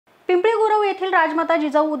पिंपळी गुरव येथील राजमाता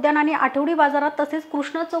जिजाऊ उद्यान आणि आठवडी बाजारात तसेच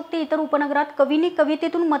कृष्ण चौक ते इतर उपनगरात कवींनी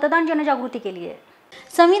कवितेतून मतदान जनजागृती केली आहे।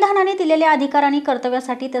 संविधानाने दिलेल्या अधिकार आणि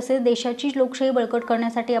कर्तव्यासाठी तसेच देशाची लोकशाही बळकट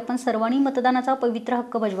करण्यासाठी आपण सर्वांनी मतदानाचा पवित्र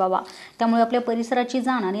हक्क बजावावा। त्यामुळे आपल्या परिसराची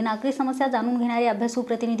जाण आणि नागरी समस्या जाणून घेणारे अभ्यासू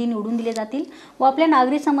प्रतिनिधी निवडून दिले जातील व आपल्या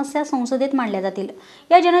नागरी समस्या संसदेत मांडल्या जातील।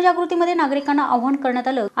 या जनजागृतीमध्ये नागरिकांना आवाहन करण्यात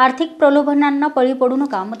आलं, आर्थिक प्रलोभनांना बळी पडू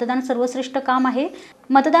नका। मतदान सर्वश्रेष्ठ काम आहे।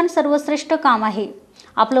 मतदान सर्वश्रेष्ठ काम आहे।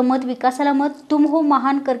 आपलं मत विकासाला मत। तुम हो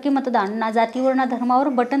महान करके मतदान। ना जातीवर ना धर्मावर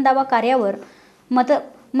बटन दाबा कार्यावर।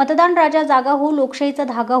 मतदान राजा जागा हो, लोकशाहीचा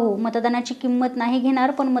धागा हो। मतदानाची किंमत नाही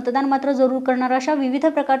घेणार पण मतदान मात्र जरूर करणार। अशा विविध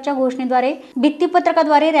प्रकारच्या घोषणेद्वारे,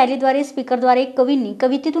 भित्तीपत्रकाद्वारे, रॅलीद्वारे, स्पीकरद्वारे कवींनी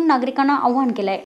कवितेतून नागरिकांना आवाहन केलंय।